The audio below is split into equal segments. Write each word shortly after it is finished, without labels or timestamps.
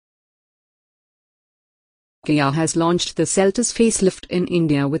Kia has launched the Seltos facelift in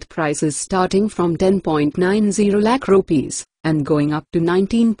India with prices starting from 10.90 lakh rupees and going up to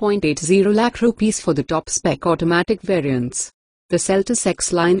 19.80 lakh rupees for the top spec automatic variants. The Seltos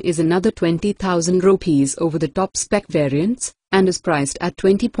X line is another 20,000 rupees over the top spec variants and is priced at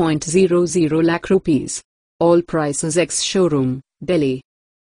 20.00 lakh rupees. All prices ex-showroom, Delhi.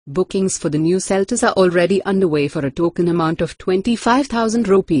 Bookings for the new Seltos are already underway for a token amount of 25,000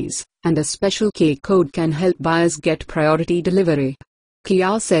 rupees, and a special K code can help buyers get priority delivery.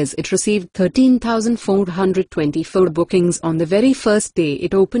 Kia says it received 13,424 bookings on the very first day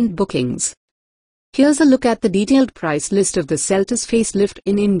it opened bookings. Here's a look at the detailed price list of the Seltos facelift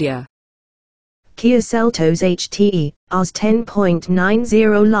in India. Kia Seltos HTE, Rs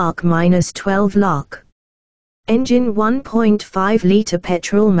 10.90 lakh minus 12 lakh. Engine 1.5 litre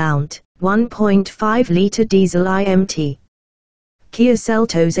petrol mount, 1.5 litre diesel IMT. Kia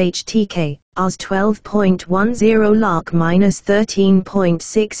Seltos HTK, Rs 12.10 lakh minus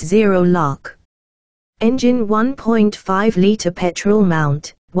 13.60 lakh. Engine 1.5 litre petrol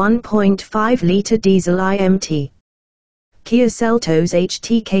mount, 1.5 litre diesel IMT. Kia Seltos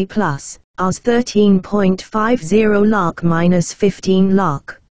HTK Plus, Rs 13.50 lakh minus 15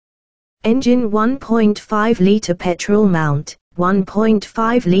 lakh. Engine 1.5 litre petrol mount,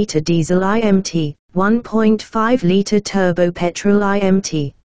 1.5 litre diesel IMT, 1.5 litre turbo-petrol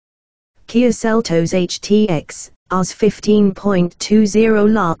IMT. Kia Seltos HTX, Rs 15.20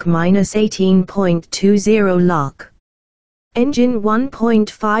 lakh minus 18.20 lakh. Engine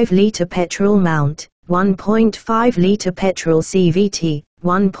 1.5 litre petrol mount, 1.5 litre petrol CVT,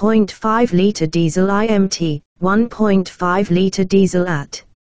 1.5 litre diesel IMT, 1.5 litre diesel AT.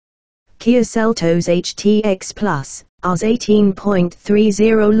 Kia Seltos HTX Plus, Rs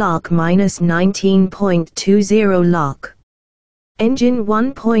 18.30 lakh minus 19.20 lakh. Engine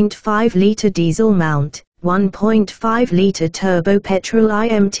 1.5 litre diesel mount, 1.5 litre turbo-petrol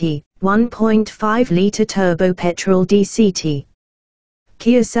IMT, 1.5 litre turbo-petrol DCT.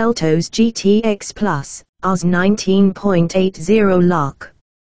 Kia Seltos GTX Plus, Rs 19.80 lakh.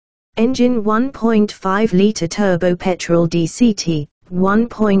 Engine 1.5 litre turbo-petrol DCT,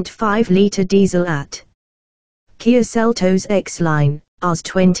 1.5 litre diesel AT. Kia Seltos X line, Rs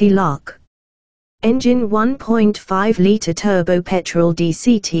 20 lakh. Engine 1.5 litre turbo-petrol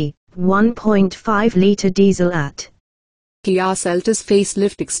DCT, 1.5 litre diesel AT. Kia Seltos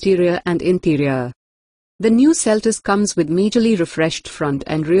facelift exterior and interior. The new Seltos comes with majorly refreshed front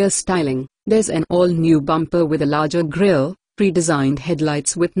and rear styling. There's an all-new bumper with a larger grille, pre-designed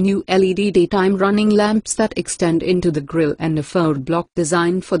headlights with new LED daytime running lamps that extend into the grille and a forward block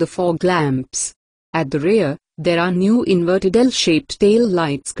designed for the fog lamps. At the rear, there are new inverted L-shaped tail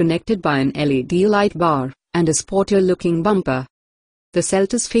lights connected by an LED light bar, and a sportier-looking bumper. The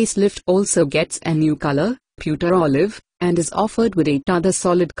Seltos facelift also gets a new color, pewter olive, and is offered with 8 other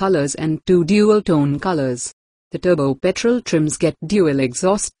solid colors and 2 dual-tone colors. The turbo-petrol trims get dual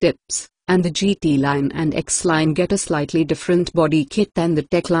exhaust tips, and the GT line and X line get a slightly different body kit than the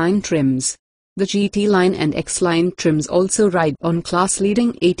Tech line trims. The GT line and X line trims also ride on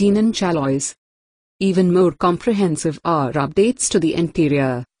class-leading 18-inch alloys. Even more comprehensive are updates to the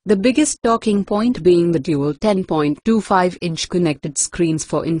interior, the biggest talking point being the dual 10.25-inch connected screens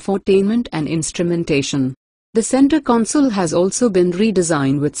for infotainment and instrumentation. The center console has also been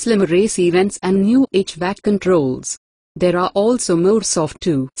redesigned with slimmer AC vents and new HVAC controls. There are also more soft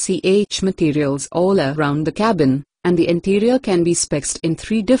 2CH materials all around the cabin, and the interior can be spec'd in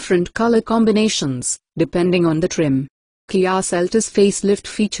 3 different color combinations, depending on the trim. Kia Seltos facelift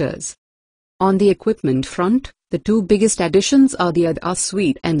features. On the equipment front, the 2 biggest additions are the ADAS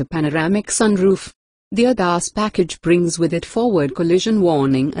suite and the panoramic sunroof. The ADAS package brings with it forward collision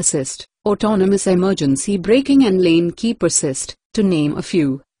warning assist, autonomous emergency braking and lane keep assist, to name a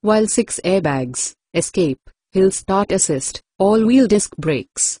few, while 6 airbags, escape, hill start assist, all-wheel disc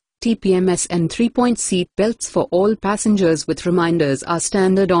brakes, TPMS and 3-point seat belts for all passengers with reminders are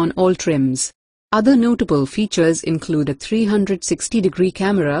standard on all trims. Other notable features include a 360-degree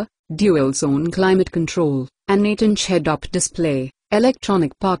camera, dual-zone climate control, an 8-inch head-up display,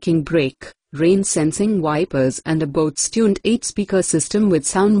 electronic parking brake, rain-sensing wipers and a Bose-tuned 8-speaker system with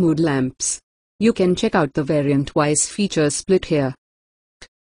sound mode lamps. You can check out the variant-wise feature split here.